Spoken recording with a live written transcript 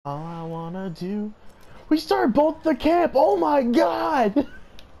All I wanna do. We started both the camp. Oh my god!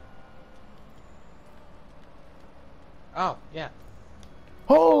 Oh, yeah.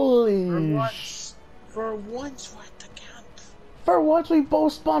 Holy For once, we're at the camp. For once, we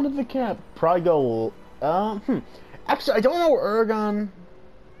both spawned at the camp. Probably go. Actually, I don't know where Uragaan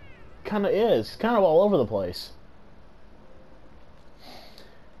kind of is. It's kind of all over the place.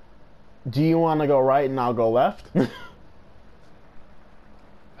 Do you want to go right and I'll go left?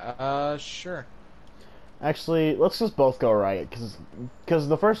 Sure. Actually, let's just both go right, because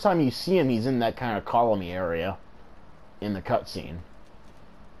the first time you see him, he's in that kind of colony area in the cutscene.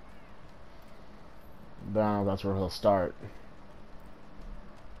 But I don't know if that's where he'll start.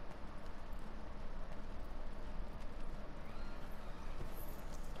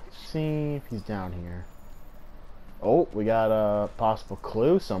 Let's see if he's down here. Oh, we got a possible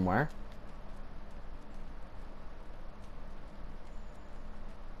clue somewhere.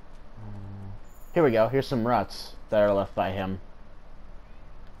 Here we go. Here's some ruts that are left by him.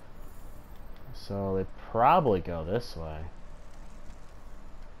 So they probably go this way,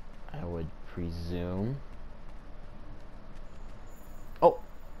 I would presume. Oh!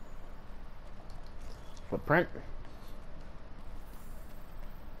 Footprint.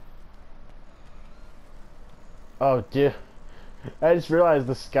 Oh, dude. I just realized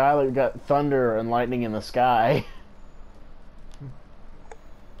the sky, like, got thunder and lightning in the sky.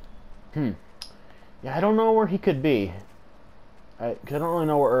 Yeah, I don't know where he could be. I don't really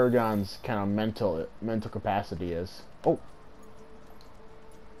know where Uragaan's kind of mental capacity is. Oh!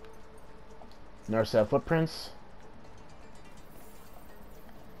 Another set of footprints.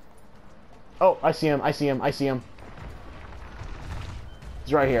 Oh, I see him, I see him, I see him.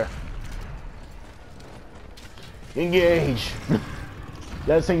 He's right here. Engage!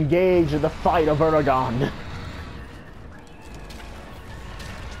 Let's engage in the fight of Uragaan.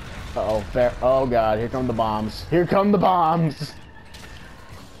 Uh-oh, fair. Oh god, here come the bombs. Here come the bombs!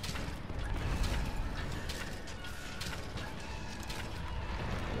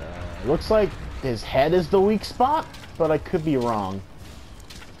 Looks like his head is the weak spot, but I could be wrong.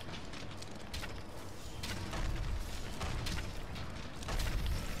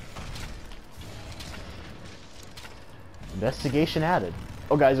 Investigation added.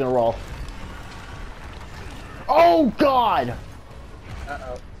 Oh, guy's gonna roll. Oh god!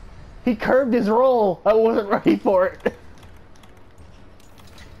 Uh-oh. He curved his roll. I wasn't ready for it.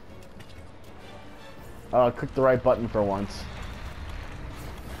 Oh, I clicked the right button for once.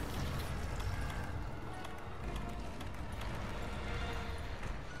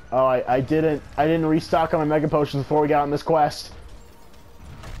 Oh, I didn't restock on my mega potions before we got on this quest.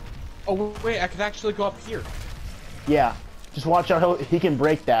 Oh wait, I could actually go up here. Yeah, just watch out. He can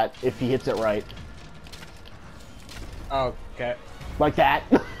break that if he hits it right. Oh, okay. Like that.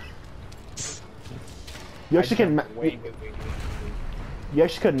 You actually can. You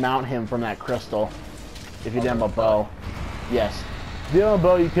actually could mount him from that crystal if you didn't have a bow. Yes, if you have a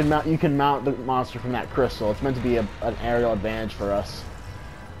bow, you can mount. You can mount the monster from that crystal. It's meant to be an aerial advantage for us.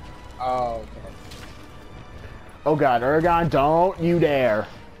 Oh, okay. Oh god, Uragaan, don't you dare!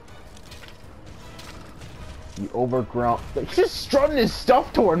 You overgrown. Like, he's just strutting his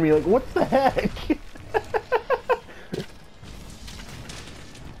stuff toward me. Like, what the heck?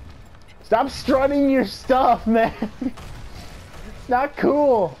 Stop strutting your stuff, man. It's not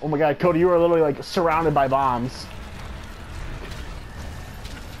cool. Oh my god, Cody, you are literally like surrounded by bombs.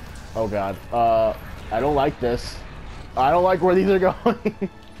 Oh god. I don't like this. I don't like where these are going.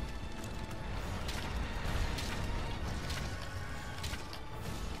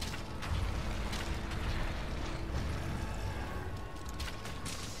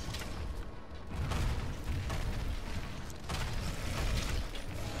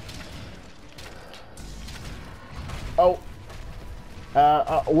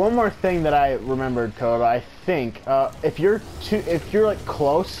 Oh, one more thing that I remembered, Coda. I think if you're like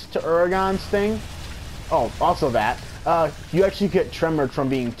close to Uragaan's thing, oh, also that you actually get tremored from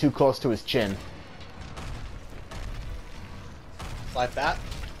being too close to his chin. Like that?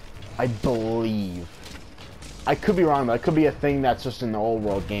 I believe. I could be wrong, but it could be a thing that's just in the old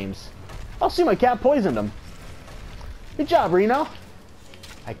world games. Oh, see, my cat poisoned him. Good job, Reno.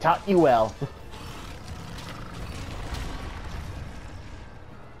 I taught you well.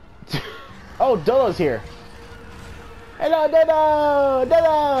 Oh, Dodo's here. Hello, Dodo!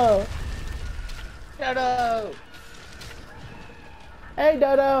 Dodo! Dodo! Hey,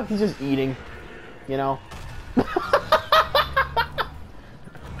 Dodo! He's just eating, you know?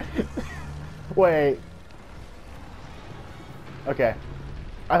 Wait. Okay.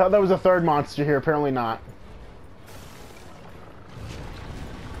 I thought that was a third monster here, apparently not.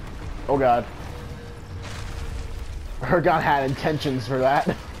 Oh god. Uragaan had intentions for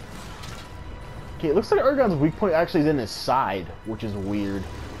that. Okay, it looks like Uragaan's weak point actually is in his side, which is weird.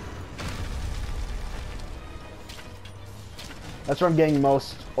 That's where I'm getting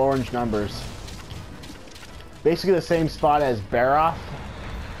most orange numbers. Basically the same spot as Baroth,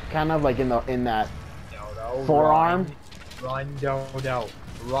 kind of like in that Dodo, forearm. Run, Dodo.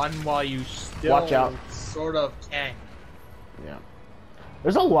 Run while you still Watch out. sort of can. Yeah.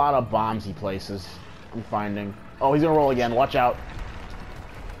 There's a lot of bombsy places I'm finding. Oh, he's gonna roll again. Watch out.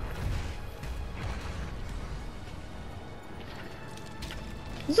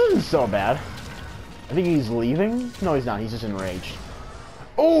 This isn't so bad. I think he's leaving. No, he's not. He's just enraged.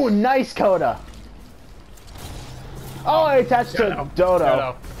 Oh, nice Coda. Oh, I attached to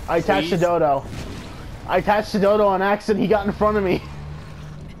Dodo. I attached to Dodo. I attached to Dodo on accident. He got in front of me.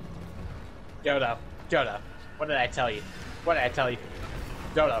 Dodo, what did I tell you? What did I tell you?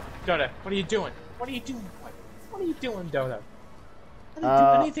 Dodo, what are you doing? What are you doing? What are you doing, Dodo? I didn't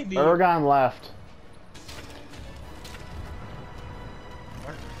do anything to you. Uragaan left.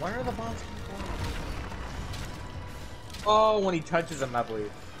 Where are the bombs coming from? Oh, when he touches them, I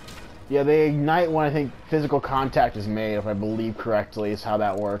believe. Yeah, they ignite when I think physical contact is made, if I believe correctly, is how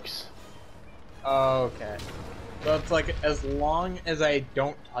that works. Oh, okay. So it's like, as long as I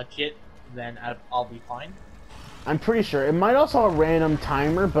don't touch it, then I'll be fine? I'm pretty sure. It might also have a random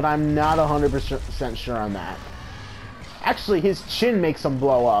timer, but I'm not 100% sure on that. Actually, his chin makes him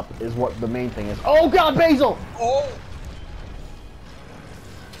blow up, is what the main thing is. Oh god, Basil! Oh!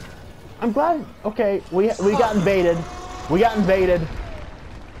 I'm glad. Okay, we got invaded. We got invaded.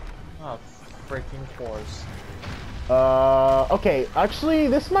 Oh, freaking force. Okay, actually,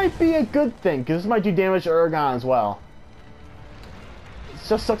 this might be a good thing, because this might do damage to Uragaan as well. It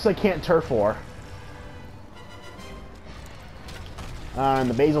just sucks I can't turf war. And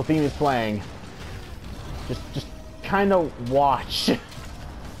the Basil theme is playing. Just kind of watch.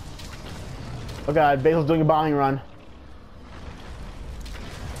 Oh god, Basil's doing a bombing run.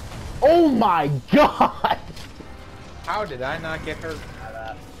 Oh my god! How did I not get hurt by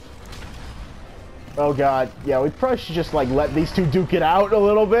that? Oh god, yeah, we probably should just like let these two duke it out a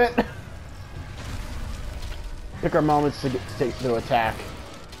little bit. Pick our moments to attack.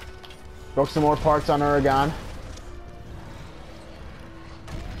 Broke some more parts on Uragaan.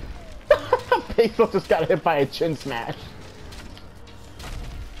 Basil just got hit by a chin smash.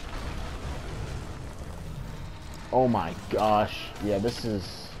 Oh my gosh, yeah, this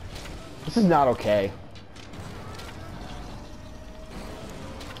is not okay.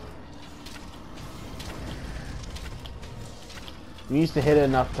 We used to hit it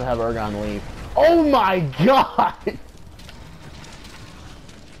enough to have Uragaan leave. Oh my god!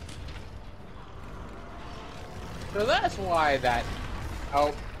 So that's why that...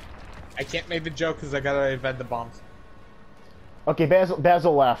 Oh, I can't make the joke because I gotta evade the bombs. Okay,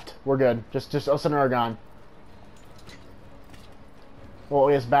 Basil left. We're good. Just us and Uragaan.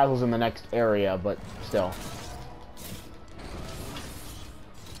 Well, yes, Basil's in the next area, but still.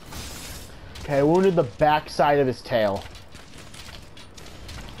 Okay, I wounded the back side of his tail.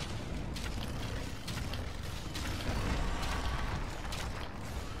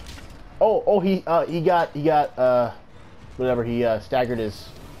 Oh, he got whatever, he staggered his...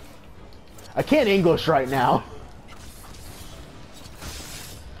 I can't English right now.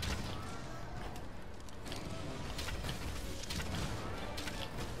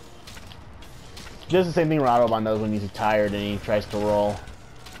 He does the same thing Radoban does when he's tired and he tries to roll.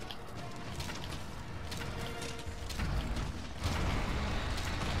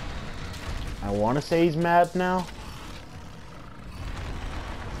 I want to say he's mad now.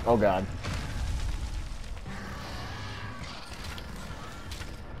 Oh god.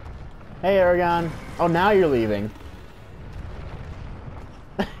 Hey, Uragaan. Oh, now you're leaving.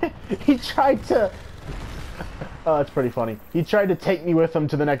 He tried to... Oh, that's pretty funny. He tried to take me with him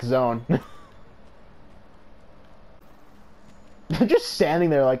to the next zone. I'm just standing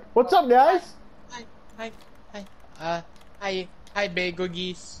there like, what's up, guys? Hi, bagel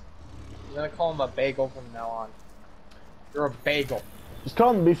geese. I'm gonna call him a bagel from now on. You're a bagel. Just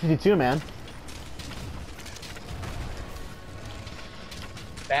call him B-52, man.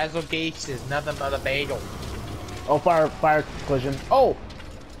 Basil Gates is nothing but a bagel. Oh, fire collision. Oh!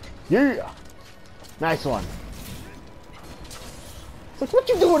 Yeah! Nice one. It's like, what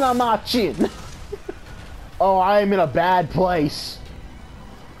you doing on my chin? Oh, I am in a bad place.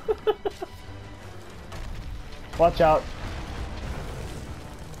 Watch out.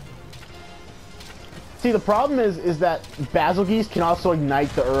 See, the problem is that Basil Geese can also ignite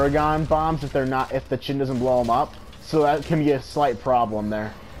the Uragaan bombs if the chin doesn't blow them up. So that can be a slight problem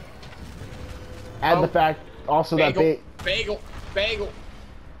there. Add the fact also bagel, that bagel.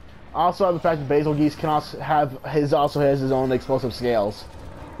 also add the fact that Basil Geese can also have his own explosive scales,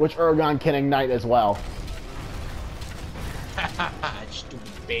 which Uragaan can ignite as well. Stupid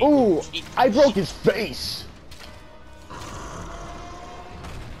bagel. Ooh, I broke his face.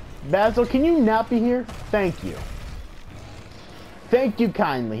 Basil, can you not be here? Thank you. Thank you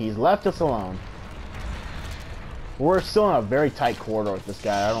kindly. He's left us alone. We're still in a very tight corridor with this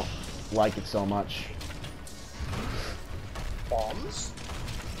guy. I don't like it so much. Bombs?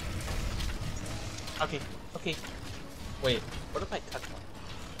 Okay. Wait, what if I touch one?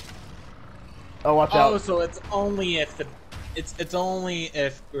 Oh, watch out. Oh, so it's only if the... It's only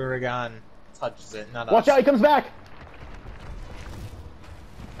if Uragaan touches it, not us. Watch out, he comes back!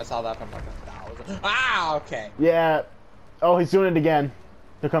 I saw that from like 1,000. Ah, okay. Yeah. Oh, he's doing it again.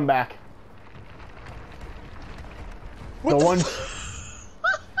 He'll come back. What the the one...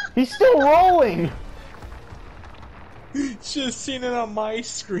 He's still rolling! Should've seen it on my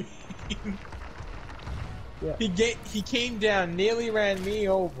screen. Yeah. He came down, nearly ran me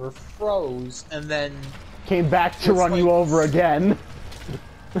over, froze, and then... Came back to run you over again.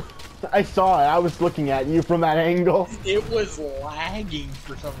 I saw it. I was looking at you from that angle. It was lagging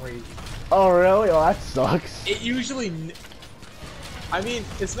for some reason. Oh, really? Oh, that sucks. It usually... I mean,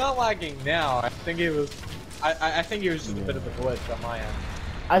 it's not lagging now. I think it was... I think it was just a bit of a glitch on my end.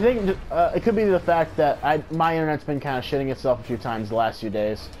 I think it could be the fact that my internet's been kind of shitting itself a few times the last few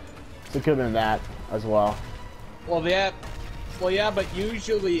days. So it could have been that as well. Well, yeah, but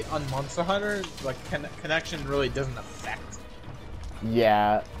usually on Monster Hunter, like, connection really doesn't affect.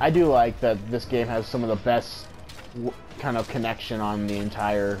 Yeah, I do like that this game has some of the best kind of connection on the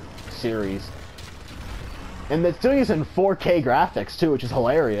entire series. And it's doing this in 4K graphics, too, which is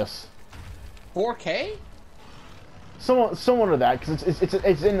hilarious. 4K? Somewhat of that, because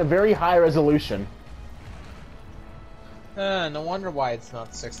it's in a very high resolution. No wonder why it's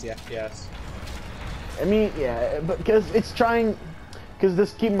not 60 FPS. I mean, yeah, but because it's trying...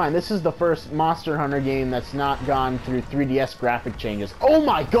 Because keep in mind, this is the first Monster Hunter game that's not gone through 3DS graphic changes. Oh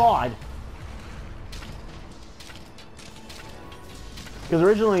my god! Because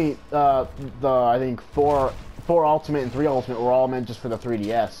originally, I think 4 Ultimate and 3 Ultimate were all meant just for the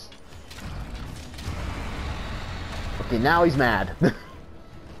 3DS. Okay, now he's mad.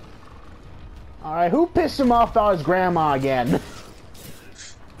 Alright, who pissed him off about his grandma again?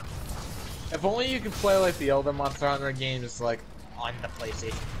 If only you could play like the older Monster Hunter games, like on the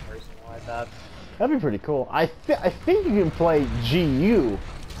PlayStation or something like that. That'd be pretty cool. I think you can play GU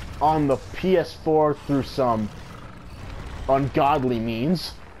on the PS4 through some ungodly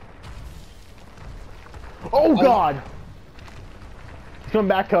means. Oh god! He's coming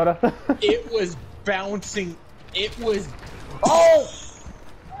back, Coda. It was bouncing. It was. Oh!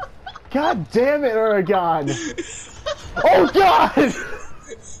 God damn it, Uragaan! Oh god!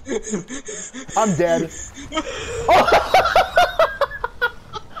 I'm dead. Oh,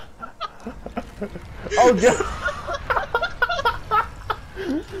 oh god!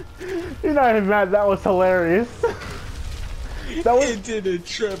 You're not even mad. That was hilarious. It did a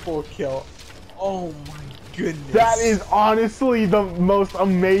triple kill. Oh my goodness. That is honestly the most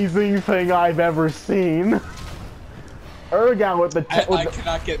amazing thing I've ever seen. Uragaan with the... I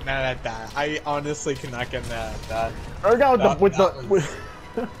cannot get mad at that. I honestly cannot get mad at that. Uragaan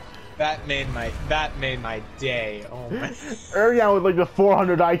that made my day. Oh my. Uragaan with like the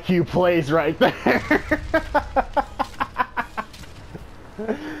 400 IQ plays right there.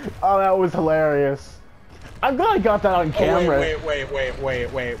 Oh, that was hilarious. I'm glad I got that on camera. Wait.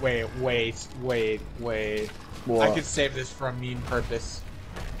 What? I could save this for a meme purpose.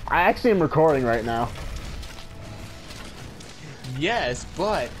 I actually am recording right now. Yes,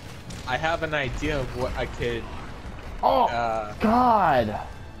 but I have an idea of what I could... Oh, God.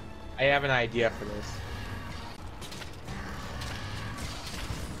 I have an idea for this.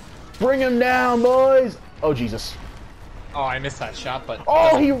 Bring him down, boys. Oh, Jesus. Oh, I missed that shot, but...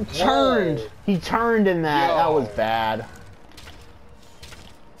 Oh, he turned. Whoa. He turned in that. Yo. That was bad.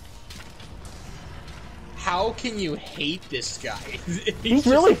 How can you hate this guy? He's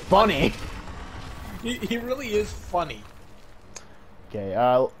really funny. He really is funny. Okay,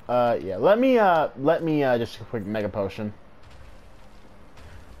 yeah. Let me just a quick mega potion.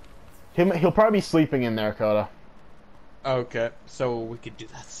 He'll probably be sleeping in there, Coda. Okay, so we could do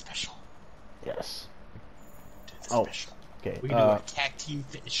that special. Yes. Do the special. Okay. We can do a tag team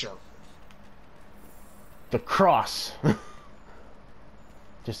finisher. The cross.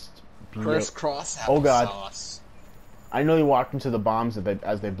 Just Crisscross applesauce. Oh god. I know he walked into the bombs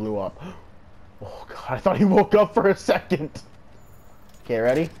as they blew up. Oh god, I thought he woke up for a second. Okay,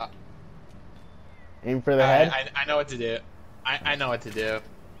 ready? Aim for the head. I know what to do. I know what to do.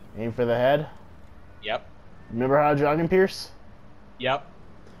 Aim for the head. Yep. Remember how to Dragon Pierce? Yep.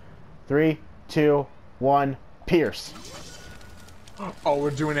 3, 2, 1, pierce. Oh, we're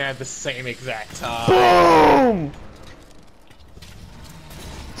doing it at the same exact time. Boom!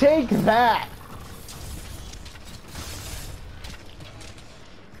 Take that!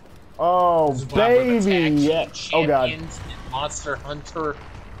 Oh, baby! Yeah. Oh, God. In Monster Hunter,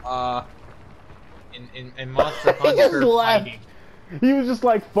 in Monster He just Hunter left. fighting. He was just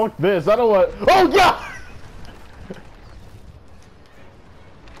like, fuck this, I don't want... Oh, God!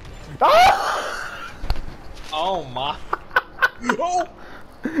 Ah! Oh, my. Oh!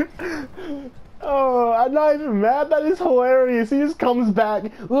 Oh, I'm not even mad. That is hilarious. He just comes back.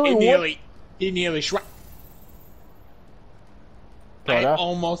 Literally, He nearly shot. I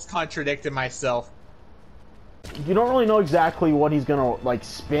almost contradicted myself. You don't really know exactly what he's gonna like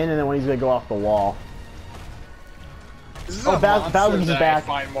spin and then when he's gonna go off the wall. This is Oh, a monster Bowser's that back. I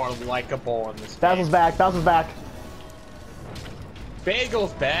find more likable in this Basil's game. back. Basil's back.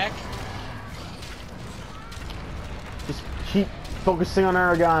 Bagel's back. Just keep focusing on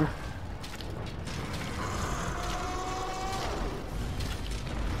Uragaan.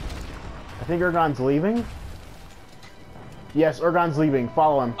 I think Uragaan's leaving. Yes, Uragaan's leaving.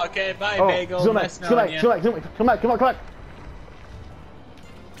 Follow him. Okay, bye, Oh, Bagel. zoom back, Nice zoom back, knowing zoom ya. back, zoom back. Come back, come on, come back.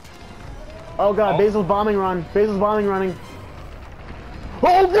 Oh God, Oh. Basil's bombing run. Basil's bombing running.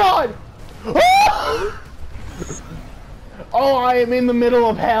 Oh God! Ah! Oh, I am in the middle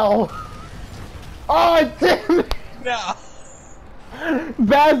of hell. Oh, damn it! No.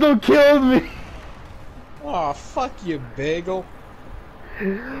 Basil killed me. Oh, fuck you, Bagel.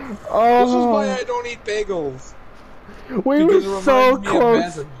 Oh, This is why I don't eat bagels. we Because were it so reminds me of close.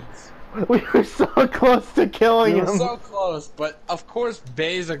 Basil. We were so close to killing We him. were so close, but of course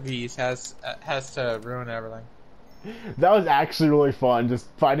Basil Geese has to ruin everything. That was actually really fun, just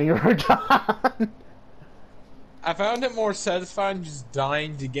fighting Uragaan. I found it more satisfying just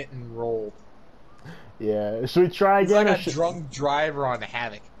dying to get enrolled. Yeah, should we try It's again? like or a should... drunk driver on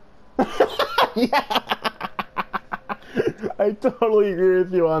Havoc. Yeah, I totally agree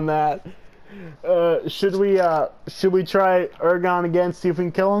with you on that. Should we try Uragaan again? See if we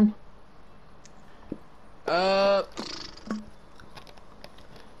can kill him.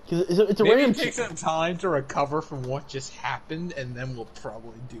 It's a Maybe random. take some time to recover from what just happened, and then we'll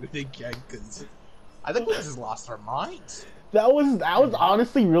probably do it again. Because I think we just lost our minds. That was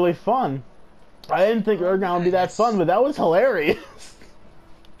honestly really fun. I didn't think Uragaan would be that fun, but that was hilarious.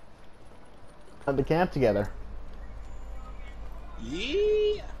 At the camp together.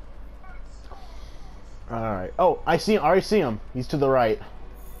 Yeah. All right. Oh, I already see him. He's to the right.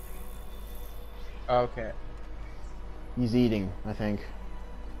 Okay. He's eating, I think.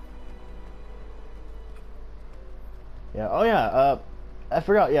 Yeah. Oh yeah. I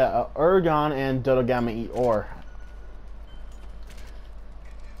forgot. Yeah. Uragaan and Dodogama eat ore.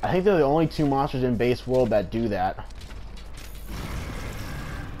 I think they're the only two monsters in base world that do that.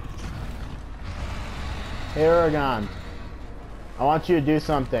 Hey Uragaan, I want you to do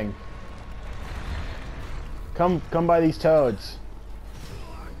something. Come by these toads.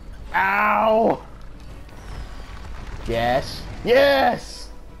 Ow! Yes. Yes!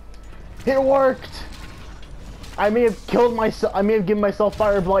 It worked! I may have killed myself, I may have given myself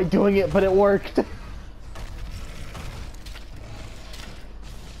fire blight doing it, but it worked.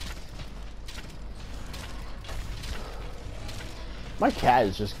 My cat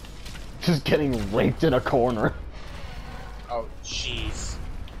is just getting raped in a corner. Oh, jeez.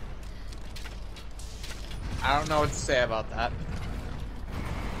 I don't know what to say about that.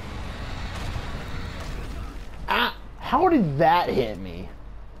 Ah, how did that hit me?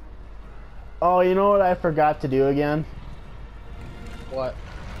 Oh, you know what I forgot to do again? What?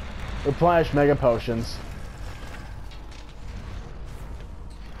 Replenish mega potions.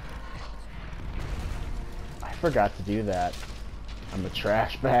 I forgot to do that. I'm a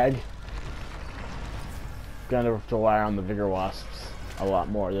trash bag. Gonna have to rely on the Vigor Wasps a lot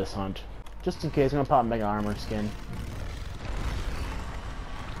more this hunt. Just in case, I'm gonna pop Mega Armor Skin.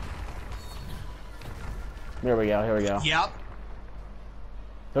 Here we go, here we go. Yep.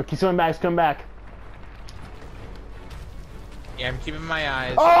 Look, he's coming back, he's coming back. Yeah, I'm keeping my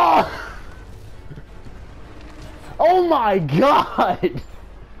eyes. Oh! Oh my god!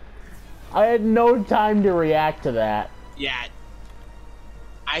 I had no time to react to that. Yeah.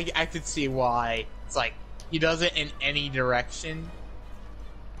 I could see why. It's like, he does it in any direction.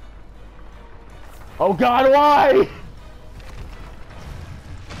 Oh god, why?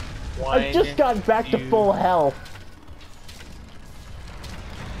 I One, just got back to two. full health.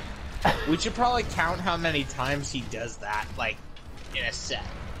 We should probably count how many times he does that, like, in a set.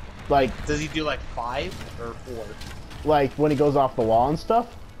 Like, does he do like 5 or 4? Like when he goes off the wall and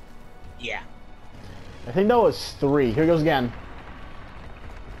stuff? Yeah. I think that was 3. Here he goes again.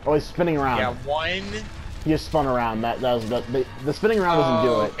 Oh, he's spinning around. Yeah, 1. He just spun around. That was the spinning around doesn't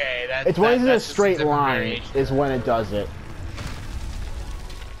do it. Okay, it's when it's in a straight line is when it does it.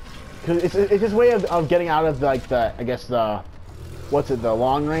 Cause it's his way of getting out of like the I guess the the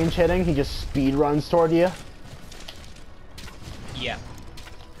long range hitting. He just speed runs toward you. Yeah.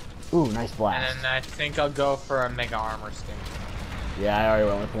 Ooh, nice blast. And then I think I'll go for a mega armor skin. Yeah, I already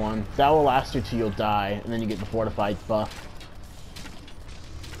went with 1. That will last you till you'll die, and then you get the fortified buff.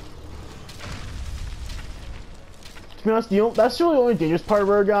 To be honest, that's really the only dangerous part of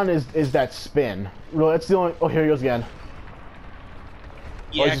Uragaan is that spin. Really, that's the only. Oh, here he goes again.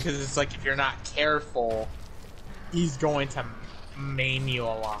 Yeah, because it's like if you're not careful, he's going to maim you a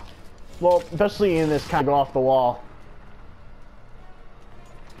lot. Well, especially in this kind of go off the wall.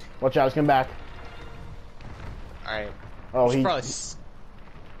 Watch out, he's coming back. Alright. Oh, he. Probably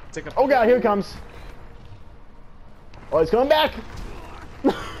take a Oh god, here he comes. Oh, he's coming back.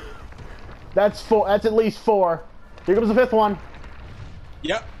 That's 4. That's at least 4. Here comes the 5th one.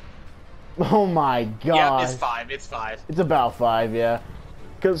 Yep. Oh my god. Yep, it's 5. It's 5. It's about 5, yeah.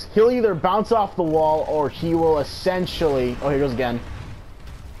 Because he'll either bounce off the wall or he will essentially. Oh, here goes again.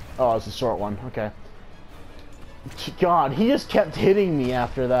 Oh, it's a short one. Okay. God, he just kept hitting me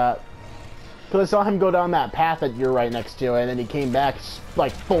after that. Because I saw him go down that path that you're right next to, and then he came back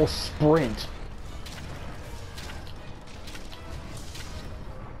like full sprint.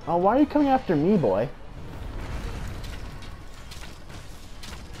 Oh, why are you coming after me, boy?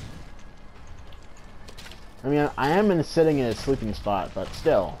 I mean, I am sitting in a sleeping spot, but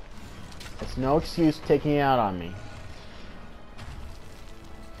still. It's no excuse taking it out on me.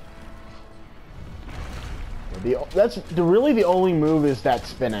 That's really the only move is that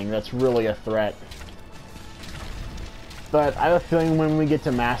spinning. That's really a threat. But I have a feeling when we get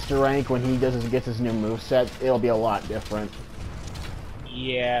to master rank, when he gets his new moveset, it'll be a lot different.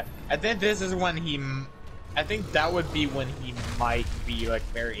 Yeah, I think this is when he. I think that would be when he might be like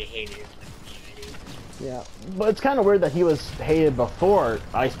very hated in the community. Yeah, but it's kind of weird that he was hated before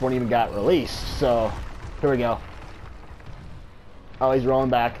Iceborne even got released. So here we go. Oh, he's rolling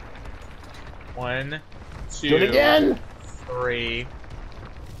back. 1, 2, do it again. 3.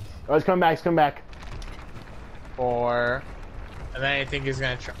 Oh, he's coming back. He's coming back. 4. And then I think he's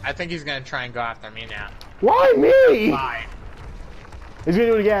gonna try. I think he's gonna try and go after me now. Why me? 5. He's gonna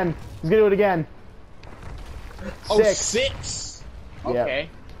do it again. He's gonna do it again. 6. Oh, 6. Okay. Yep.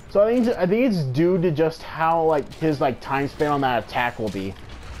 So I think it's due to just how like his time span on that attack will be,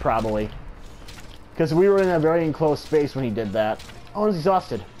 probably. Because we were in a very enclosed space when he did that. Oh, he's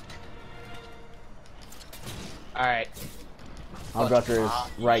exhausted. All right. I'll go after his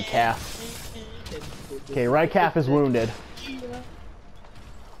right calf. Okay, right calf is wounded.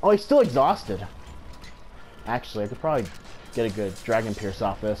 Oh, he's still exhausted. Actually, I could probably get a good Dragon Pierce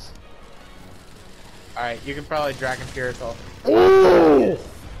off this. Alright, you can probably Dragon Pierce off. Ooh!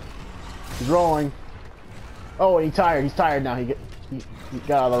 He's rolling. Oh, and he's tired. He's tired now. He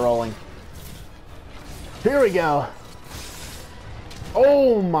got out of the rolling. Here we go.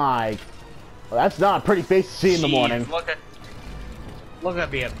 Oh my. Well, that's not a pretty face to see in the morning. Look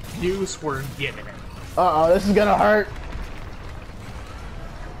at the abuse we're giving him. Uh-oh, this is gonna hurt.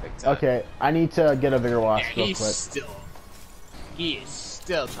 Okay, I need to get a Vigor Wasp real quick. He is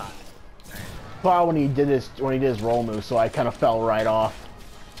still tired. Probably when he did his roll move, so I kind of fell right off.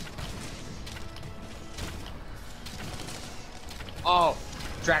 Oh,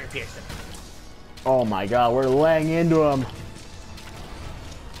 Dragon Pierce him. Oh my god, we're laying into him.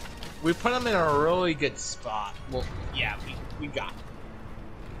 We put him in a really good spot. Well, yeah, we got him.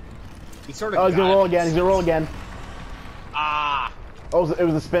 He sort of. Oh, he's gonna roll again. He's gonna roll again. Ah. Oh, it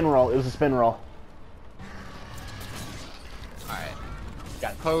was a spin roll. It was a spin roll. Alright.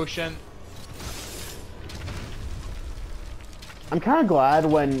 Got potion. I'm kind of glad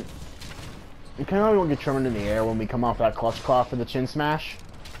when... I'm kind of glad we get trimmed in the air when we come off that clutch claw for the chin smash.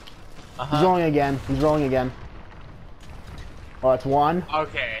 Uh-huh. He's rolling again. He's rolling again. Oh, that's 1.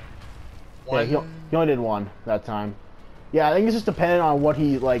 Okay. Yeah, he only did 1 that time. Yeah, I think it's just dependent on what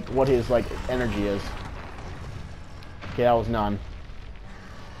his energy is. Okay, that was none.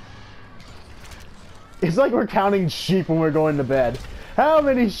 It's like we're counting sheep when we're going to bed. How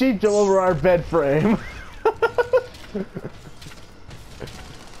many sheep jump over our bed frame?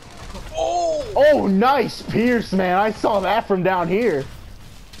 Oh! Oh, nice Pierce, man. I saw that from down here.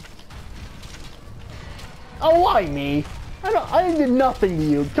 Oh, why me? I did nothing to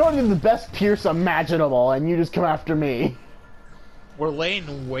you. Cody did the best Pierce imaginable, and you just come after me. We're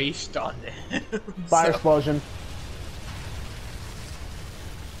laying waste on this. Fire explosion.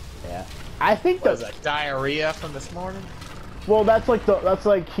 Yeah. I think that's that diarrhea from this morning. Well, that's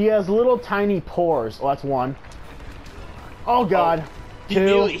like he has little tiny pores. Oh, that's one. Oh God. Oh, he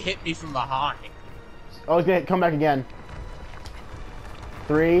nearly hit me from behind. Oh, he's gonna come back again.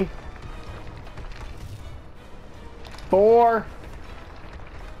 3, 4,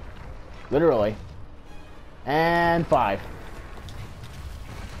 literally, and 5.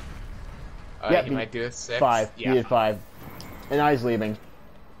 Yeah, you might do a 6. 5. Yeah, he did 5. And now he's leaving.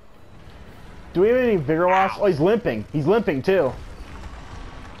 Do we have any vigor loss? Oh, he's limping. He's limping too.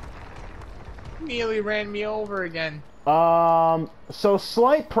 Nearly ran me over again. So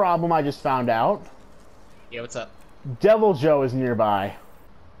slight problem I just found out. Yeah, what's up? Devil Joe is nearby.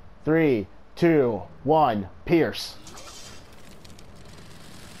 3, 2, 1, Pierce.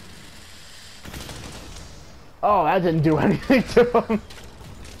 Oh, that didn't do anything to him.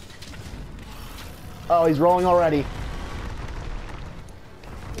 Oh, he's rolling already.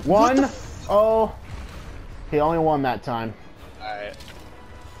 1. Oh, he only won that time. Alright.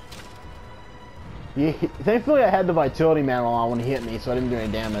 Thankfully, I had the Vitality Mantle on when he hit me, so I didn't do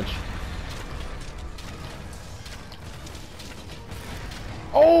any damage.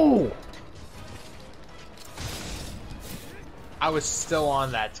 Oh! I was still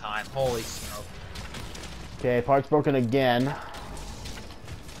on that time. Holy smoke. Okay, part's broken again.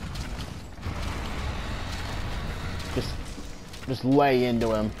 Just lay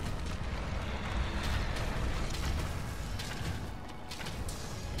into him.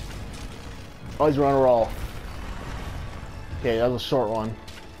 Oh, he's running a roll. Okay, that was a short one.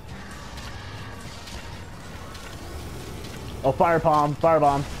 Oh, firebomb,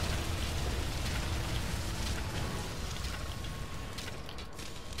 firebomb.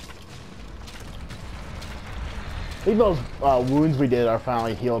 I think those wounds we did are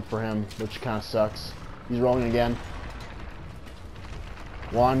finally healed for him, which kind of sucks. He's rolling again.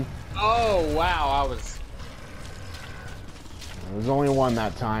 1. Oh, wow, There was only 1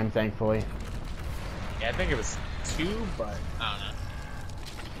 that time, thankfully. Yeah, I think it was 2, but I don't know.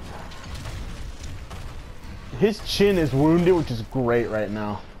 His chin is wounded, which is great right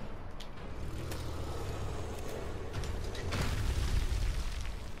now.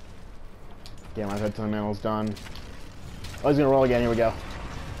 Yeah, my Vitality Mantle's done. Oh, he's gonna roll again. Here we go.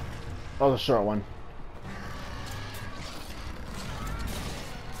 That was a short one.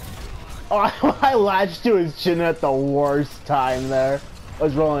 Oh, I latched to his chin at the worst time there. I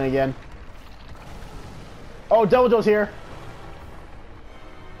was rolling again. Oh, Devil Joe's here.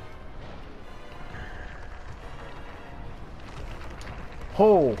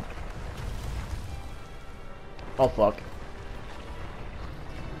 Oh. Oh, fuck.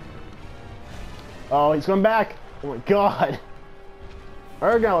 Oh, he's coming back. Oh my god.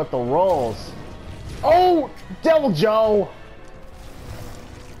 Uragaan with the rolls. Oh, Devil Joe.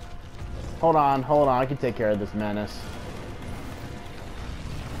 Hold on, hold on. I can take care of this menace.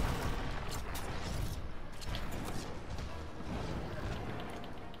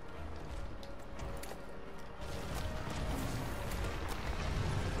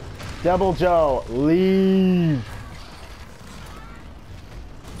 Devil Joe, leave.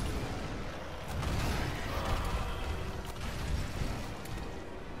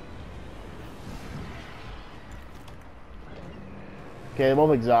 Okay, they're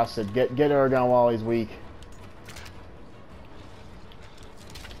both exhausted. Get Uragaan while he's weak.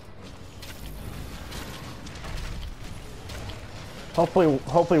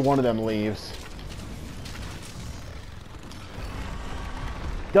 Hopefully one of them leaves.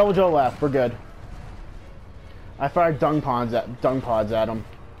 Devil Joe left. We're good. I fired dung pods at him.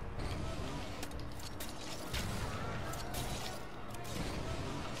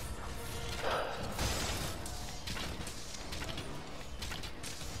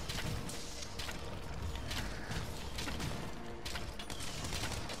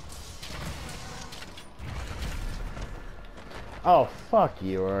 Oh, fuck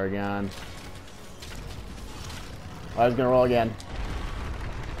you, Uragaan. I was gonna roll again.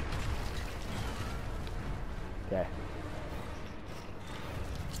 Okay.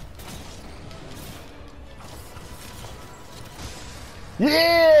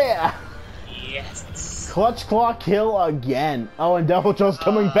 Yeah! Yes! Clutch Claw kill again. Oh, and Devil Joe's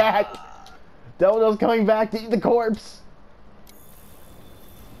coming back. Devil Joe's coming back to eat the corpse.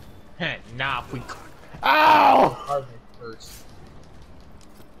 Nah, if we Ow! carve it first.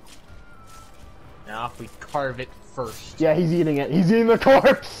 Now if we carve it first. Yeah, he's eating it. He's eating the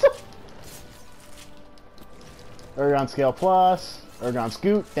corpse. Uragaan Scale Plus. Uragaan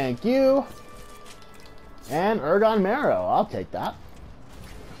Scoot, thank you. And Uragaan Marrow, I'll take that.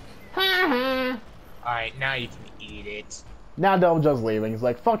 Ha ha! Alright, now you can eat it. Now Devil's just leaving. He's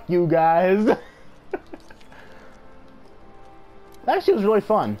like, fuck you guys. That actually was really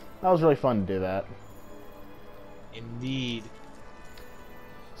fun. That was really fun to do that. Indeed.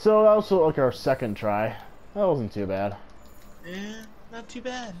 So that was like our second try. That wasn't too bad. Yeah, not too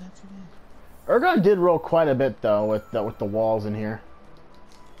bad, not too bad. Uragaan did roll quite a bit though with the walls in here.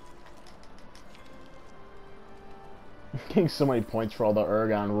 I'm getting so many points for all the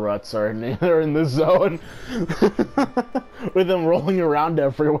Uragaan ruts are in the zone. With them rolling around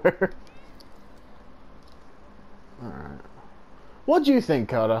everywhere. Alright. What do you think,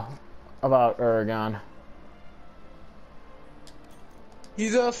 Coda, about Uragaan?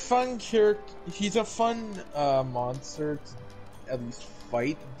 He's a fun character. He's a fun monster to at least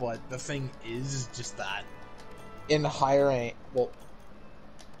fight, but the thing is just that in higher rank, well,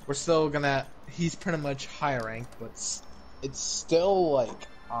 we're still gonna. He's pretty much higher rank, but it's still like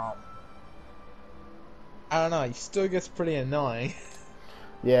I don't know. He still gets pretty annoying.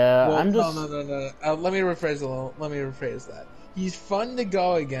 Yeah, Well, I'm just. no. Let me rephrase Let me rephrase that. He's fun to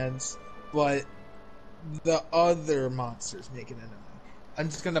go against, but the other monsters make it annoying. I'm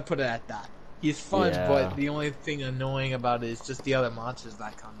just gonna put it at that. He's fun, Yeah. but the only thing annoying about it is just the other monsters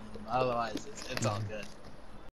that come in. Otherwise, it's all good.